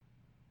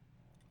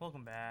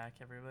Welcome back,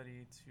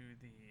 everybody, to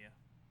the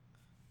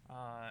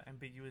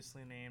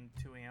ambiguously named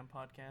 2 a.m.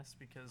 podcast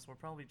because we're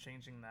probably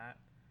changing that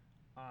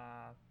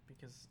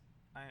because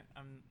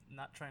I'm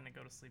not trying to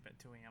go to sleep at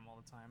 2 a.m. all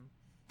the time.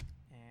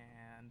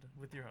 And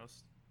with your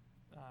host,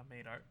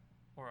 Maid Art.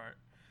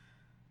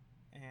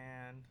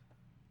 And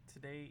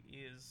today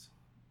is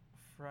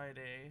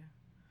Friday,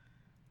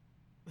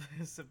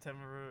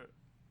 September.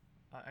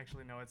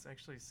 Actually, no, it's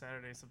actually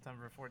Saturday,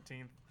 September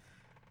 14th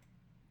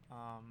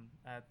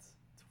at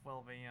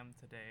 12 a.m.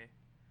 today.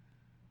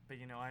 But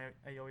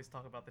I always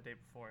talk about the day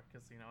before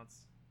because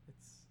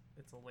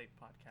it's a late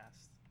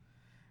podcast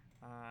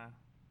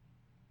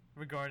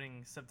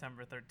regarding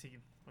September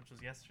 13th, which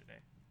was yesterday,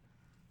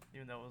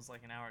 even though it was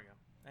like an hour ago.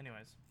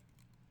 Anyways,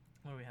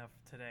 what do we have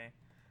today?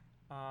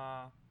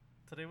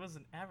 Today was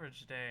an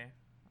average day.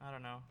 I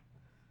don't know.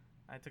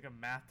 I took a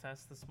math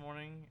test this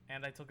morning,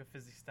 and I took a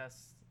physics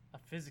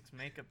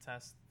makeup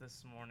test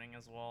this morning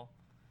as well,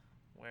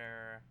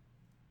 where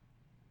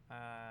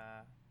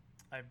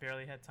I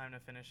barely had time to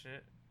finish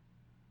it,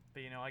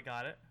 but I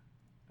got it.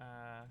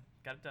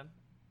 Got it done.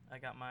 I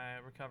got my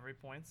recovery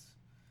points,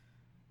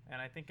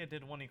 and I think I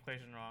did one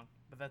equation wrong,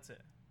 but that's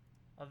it.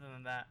 Other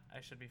than that,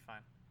 I should be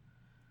fine.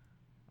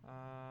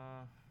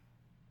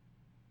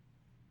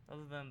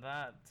 Other than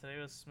that, today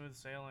was smooth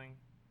sailing.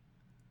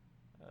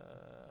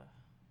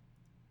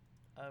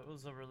 It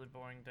was a really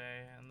boring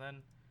day, and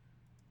then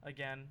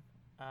again,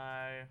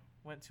 I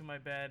went to my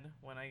bed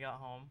when I got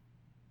home,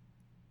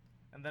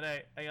 and then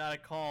I got a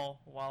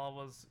call while I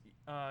was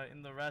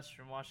in the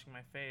restroom washing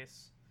my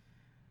face,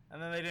 and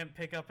then they didn't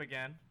pick up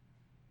again.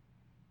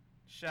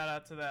 Shout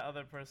out to that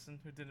other person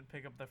who didn't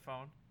pick up their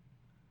phone.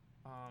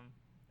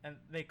 And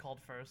they called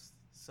first,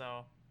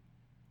 so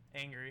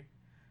angry.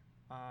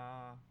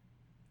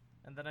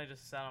 And then I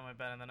just sat on my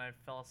bed, and then I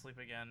fell asleep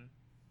again,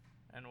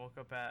 and woke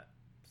up at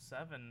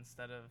 7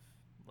 instead of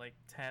like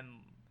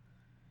 10.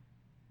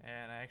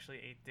 And I actually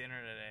ate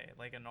dinner today,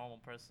 like a normal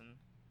person.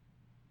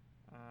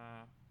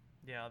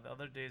 Yeah, the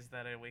other days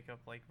that I wake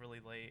up like really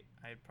late,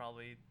 I'd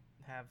probably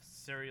have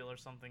cereal or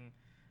something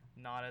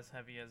not as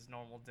heavy as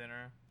normal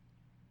dinner.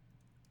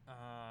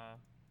 Yeah,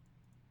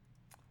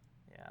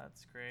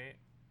 that's great.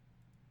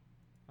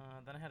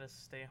 Then I had to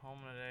stay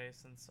home today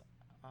since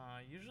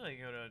usually I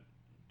go to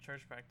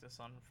church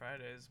practice on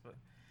Fridays, but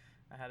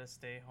I had to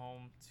stay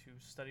home to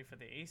study for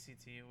the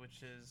ACT,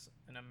 which is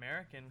an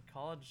American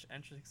college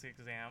entrance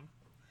exam.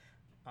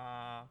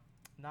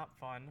 Not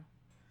fun.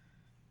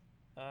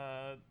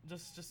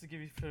 Just to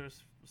give you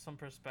some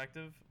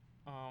perspective,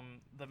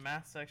 the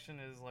math section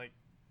is like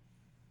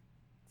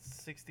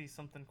 60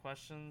 something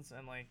questions,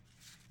 and like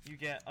you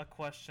get a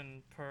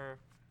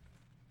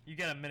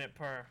minute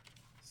per,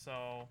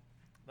 so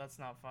that's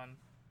not fun.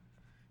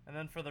 And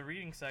then for the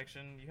reading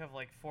section, you have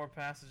like 4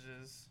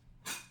 passages,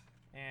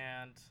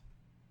 and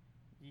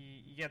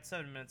you get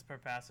 7 minutes per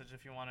passage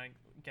if you want to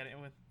get it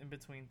in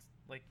between,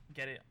 like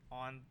get it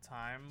on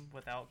time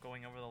without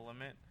going over the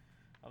limit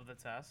of the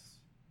test.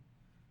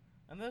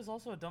 And there's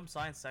also a dumb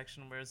science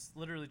section where it's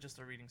literally just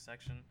a reading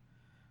section,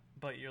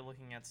 but you're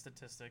looking at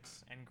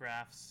statistics and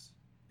graphs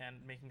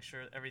and making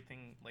sure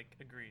everything like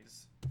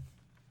agrees.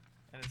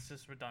 And it's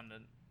just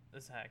redundant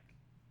as heck.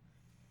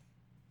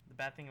 The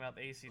bad thing about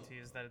the ACT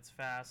is that it's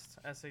fast.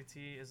 SAT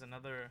is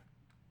another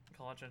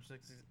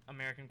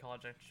American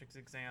college entrance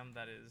exam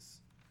that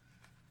is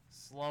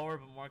slower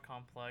but more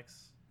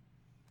complex,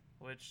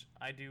 which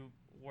I do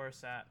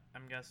worse at,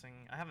 I'm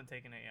guessing. I haven't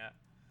taken it yet,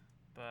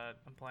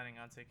 but I'm planning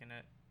on taking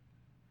it.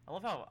 I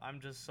love how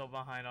I'm just so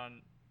behind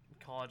on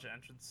college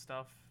entrance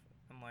stuff,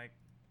 and like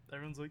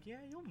everyone's like,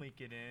 yeah, you'll make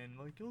it in,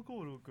 like you'll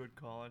go to a good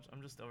college.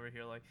 I'm just over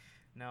here like,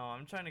 no,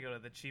 I'm trying to go to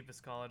the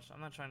cheapest college.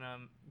 I'm not trying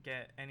to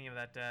get any of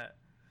that debt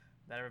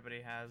that everybody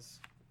has.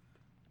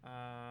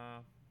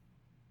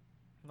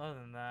 Other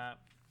than that,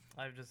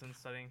 I've just been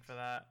studying for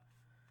that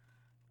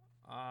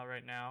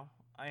right now.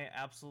 I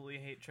absolutely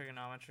hate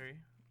trigonometry,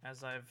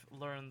 as I've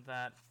learned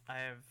that I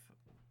have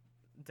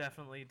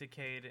definitely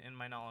decayed in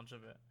my knowledge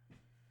of it.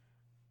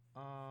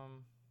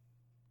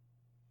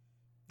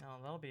 No,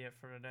 that'll be it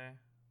for today.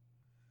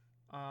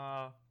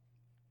 I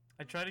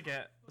tried to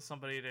get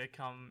somebody to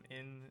come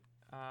in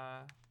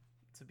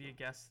to be a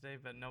guest today,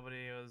 but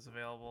nobody was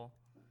available.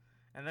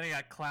 And then I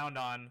got clowned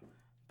on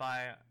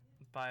by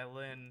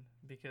Lynn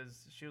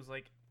because she was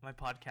like, "My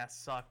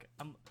podcasts suck."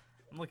 I'm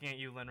looking at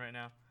you, Lynn, right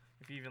now.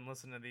 If you even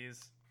listen to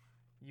these,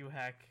 you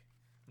heck,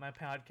 my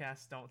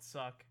podcasts don't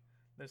suck.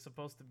 They're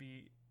supposed to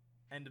be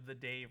end of the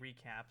day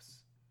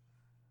recaps.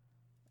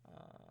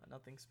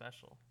 Nothing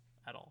special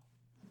at all.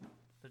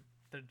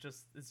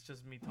 It's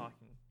just me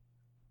talking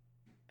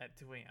at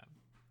 2 a.m.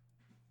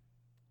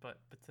 But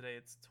today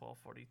it's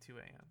 12:42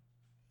 a.m.,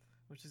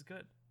 which is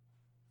good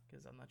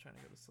because I'm not trying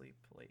to go to sleep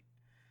late.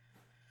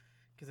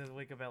 Because I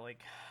wake up at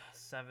like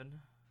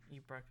 7,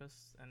 eat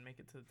breakfast, and make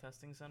it to the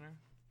testing center.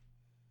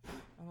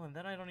 Oh, and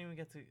then I don't even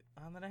get to.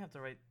 And then I have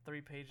to write 3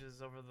 pages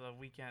over the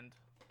weekend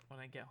when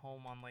I get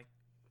home on like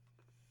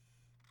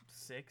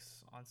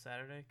 6 on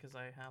Saturday because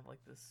I have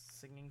like this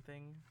singing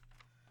thing.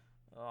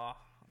 Oh,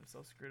 I'm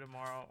so screwed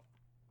tomorrow.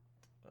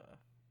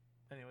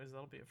 Anyways,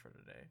 that'll be it for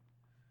today.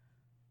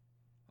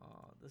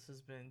 This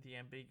has been the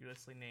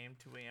ambiguously named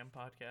 2 a.m.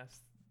 podcast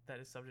that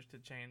is subject to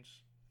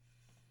change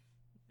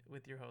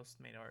with your host,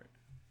 Maid.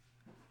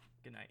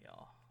 Good night,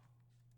 y'all.